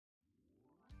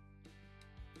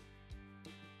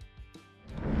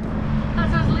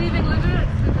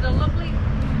had a lovely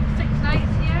 6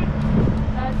 nights here.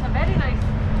 It's a very nice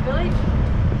village,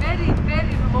 very,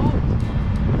 very remote.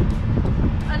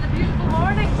 And a beautiful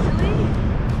morning to leave.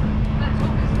 Let's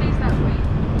hope it stays that way.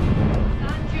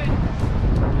 Sand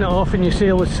dunes. Not often you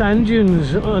sail with sand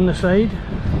dunes on the side.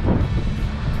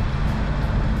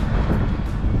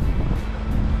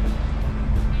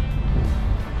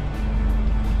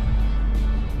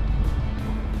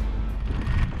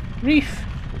 Reef.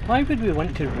 Why would we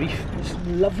want to reef? It's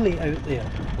lovely out there.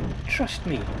 Trust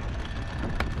me.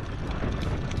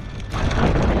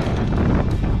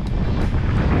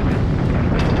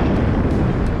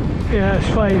 Yeah, it's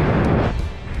fine.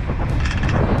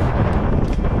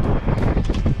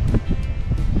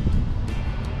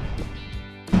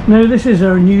 Now this is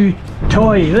our new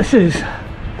toy. This is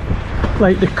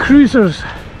like the cruiser's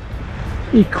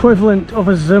equivalent of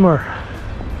a Zimmer.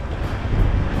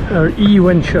 Our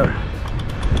E-wincher.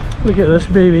 Look at this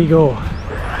baby go.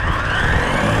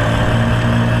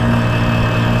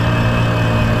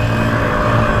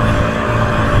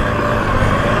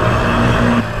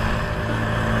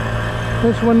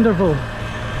 That's wonderful.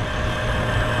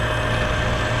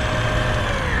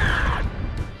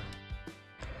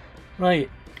 Right,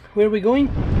 where are we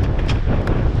going?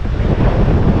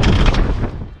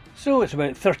 So it's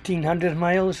about 1300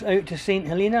 miles out to St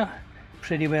Helena.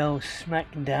 Pretty well smack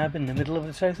dab in the middle of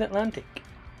the South Atlantic.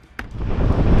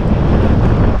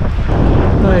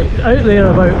 Right, out there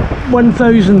about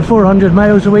 1,400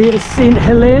 miles away is St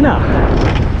Helena.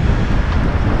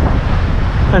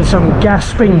 And some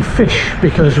gasping fish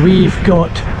because we've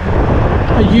got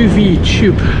a UV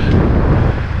tube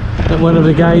that one of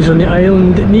the guys on the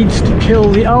island needs to kill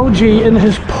the algae in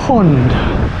his pond.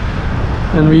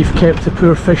 And we've kept the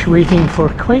poor fish waiting for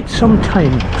quite some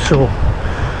time, so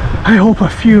I hope a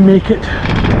few make it.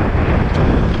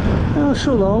 Oh,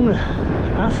 so long.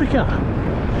 Africa.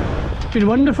 It's been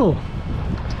wonderful.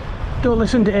 Don't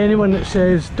listen to anyone that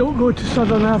says, don't go to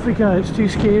southern Africa, it's too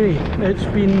scary. It's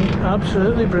been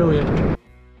absolutely brilliant.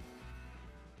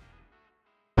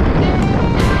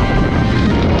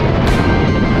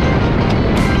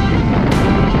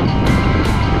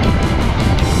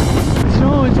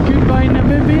 So it's goodbye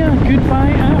Namibia,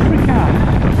 goodbye Africa.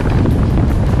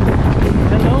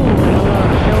 Hello, another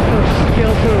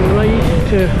helter-skelter ride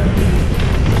to...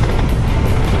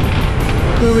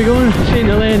 Where are we going? St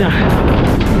Helena.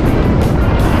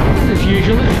 As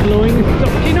usual, it's blowing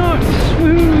 30 knots.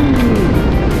 Woo!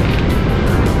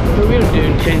 But we're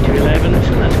doing 10 to 11,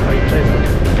 so that's quite pleasant.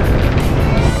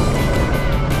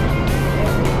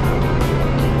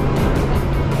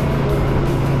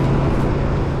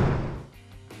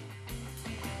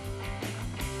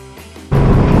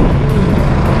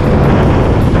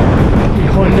 The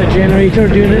Honda generator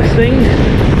doing its thing.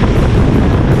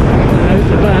 Out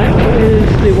the back is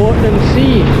the Watton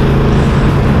Sea. I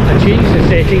changed the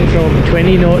setting from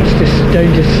 20 knots to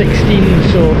down to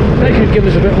 16, so that should give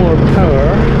us a bit more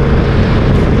power.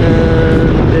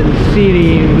 And in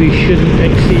theory we shouldn't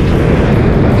exceed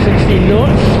 16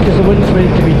 knots because the wind's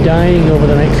meant to be dying over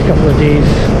the next couple of days.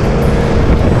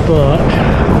 But I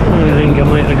think I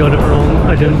might have got it wrong.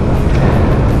 I don't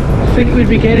think we'd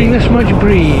be getting this much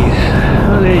breeze.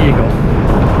 Well, there you go.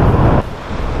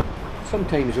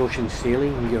 Sometimes ocean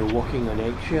sailing you're walking on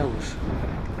eggshells.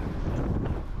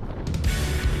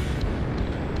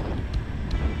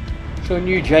 So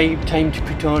new jibe, time to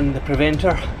put on the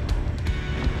preventer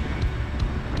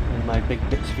and my big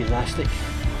bits of elastic.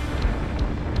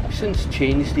 I've since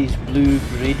changed these blue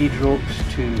braided ropes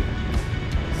to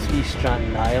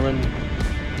 3-strand nylon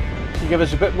to give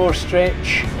us a bit more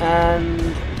stretch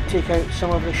and take out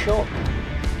some of the shock.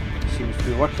 Seems to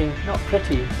be working, not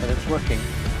pretty, but it's working.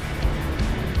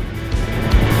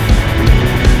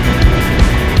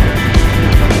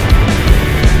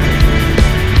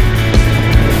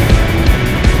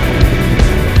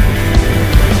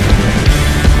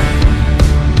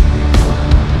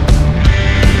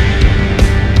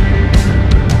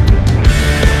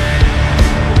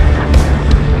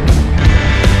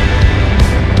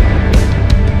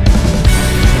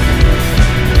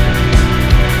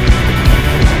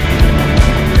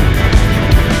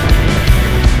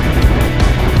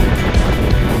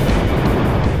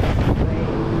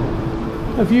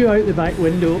 A view out the back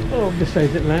window of the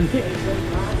South Atlantic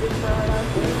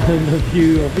and a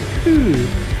view of the crew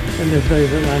in the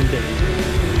South Atlantic.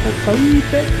 That's a wee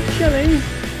bit chilly.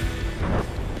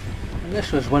 And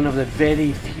this was one of the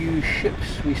very few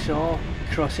ships we saw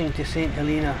crossing to St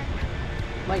Helena.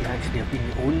 Might actually have been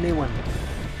the only one.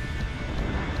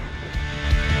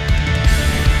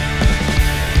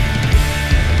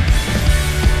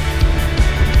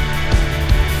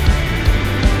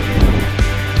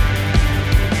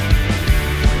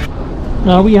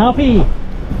 Are we happy?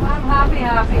 I'm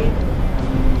happy.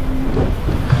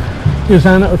 Here's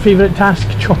Anne at her favourite task,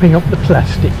 chopping up the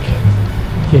plastic.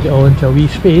 Get it all into a wee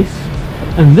space.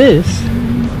 And this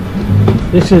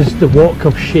is the walk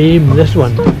of shame, this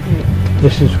one.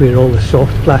 This is where all the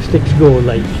soft plastics go,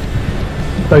 like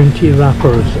Bounty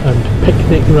wrappers and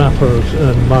picnic wrappers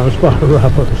and Mars bar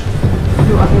wrappers.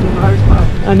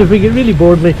 And if we get really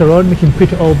bored later on, we can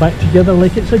put it all back together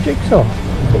like it's a jigsaw.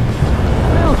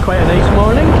 Well, quite a nice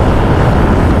morning.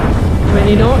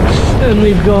 20 knots, and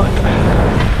we've got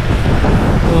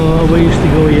a ways to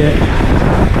go yet.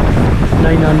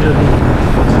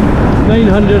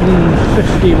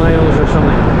 950 miles or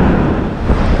something.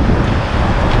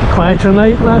 Quieter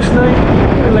night last night.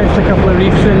 We left a couple of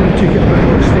reefs in, took it a bit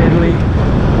more steadily.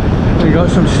 We got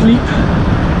some sleep.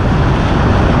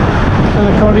 And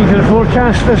according to the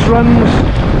forecast, this runs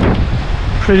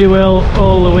pretty well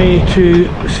all the way to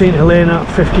St Helena,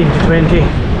 15 to 20.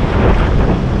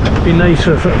 It'd be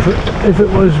nicer if it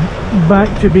was back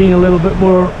to being a little bit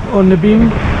more on the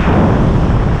beam.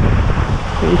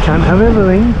 But you can't have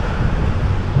everything.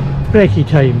 Brekkie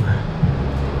time.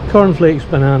 Cornflakes,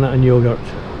 banana and yogurt.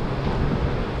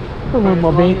 I want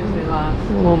my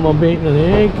bacon and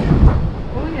egg.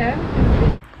 Oh yeah.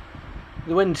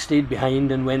 The wind stayed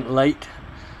behind and went light,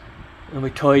 and we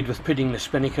toyed with putting the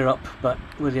spinnaker up, but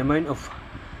with the amount of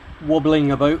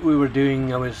wobbling about we were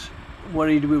doing, I was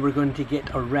worried we were going to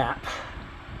get a wrap,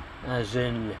 as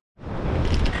in,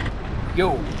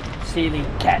 yo, sailing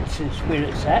cats is where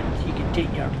it's at, you can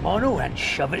take your mono and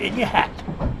shove it in your hat.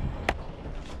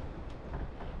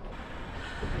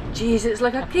 Jeez, it's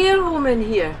like a care home in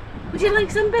here. Would you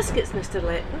like some biscuits, Mr.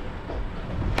 Letton?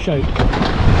 Shout.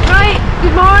 Right,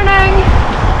 good morning.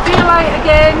 Daylight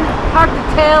again. Hard to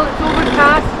tell, it's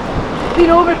overcast. It's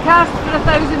been overcast for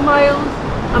 1,000 miles,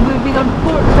 and we've been on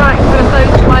port track for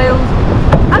 1,000 miles,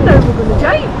 and now we're going to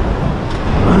jibe.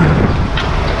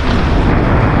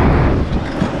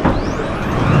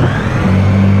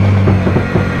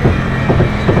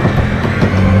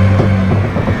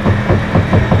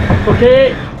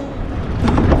 Okay.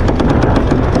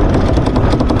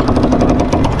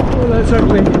 Oh, that's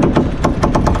ugly.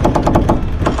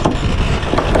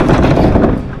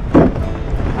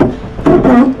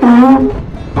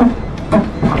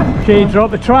 Okay, drop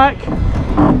the track.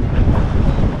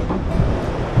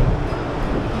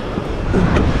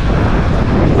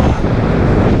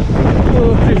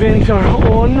 Oh, preventer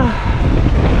on.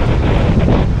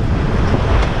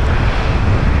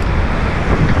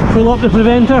 Pull up the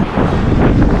preventer.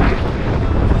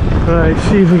 Right,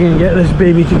 see if we can get this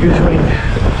baby to goose wing.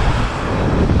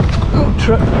 Oh,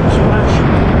 trip, splash.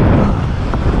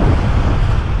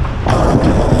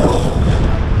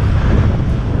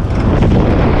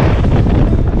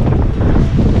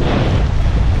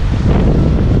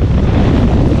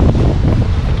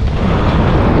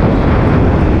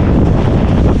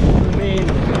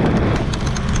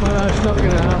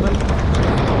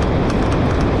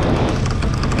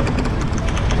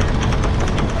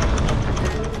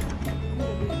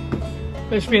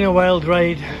 It's been a wild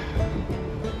ride.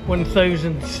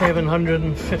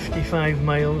 1,755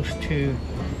 miles to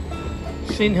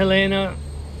St Helena,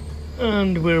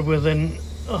 and we're within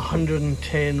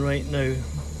 110 right now.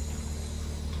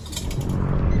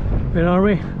 Where are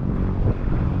we?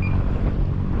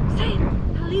 St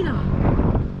Helena.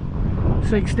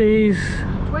 6 days.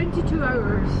 22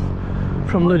 hours.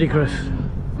 From Luderitz.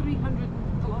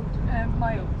 300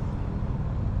 miles.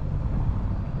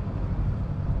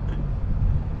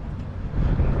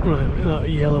 Right, that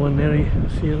yellow one there, you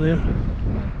see it there?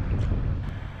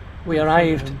 We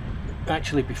arrived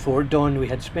actually before dawn. We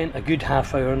had spent a good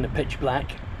half hour in the pitch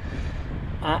black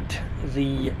at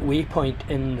the waypoint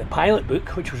in the pilot book,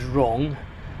 which was wrong,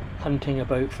 hunting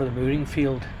about for the mooring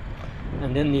field.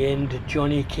 And in the end,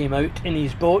 Johnny came out in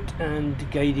his boat and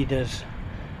guided us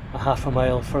a half a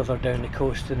mile further down the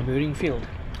coast to the mooring field.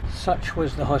 Such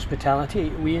was the hospitality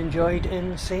we enjoyed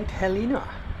in St Helena.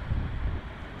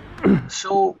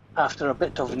 So, after a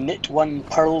bit of knit one,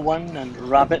 purl one, and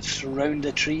rabbits round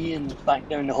the tree and back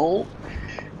down the hole,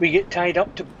 we get tied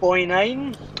up to buoy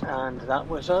 9, and that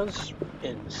was us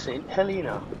in St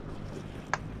Helena.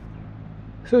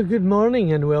 So good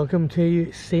morning and welcome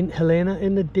to St Helena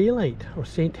in the daylight, or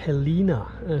St Helena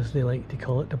as they like to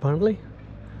call it apparently.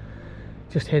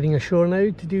 Just heading ashore now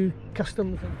to do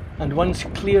customs. And once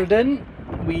cleared in,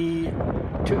 we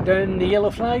took down the yellow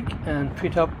flag and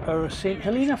put up our St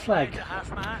Helena flag.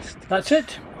 That's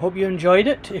it. Hope you enjoyed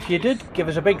it. If you did, give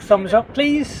us a big thumbs up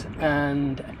please,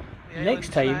 and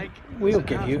next time we'll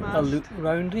give you a look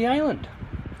around the island.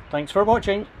 Thanks for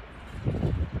watching.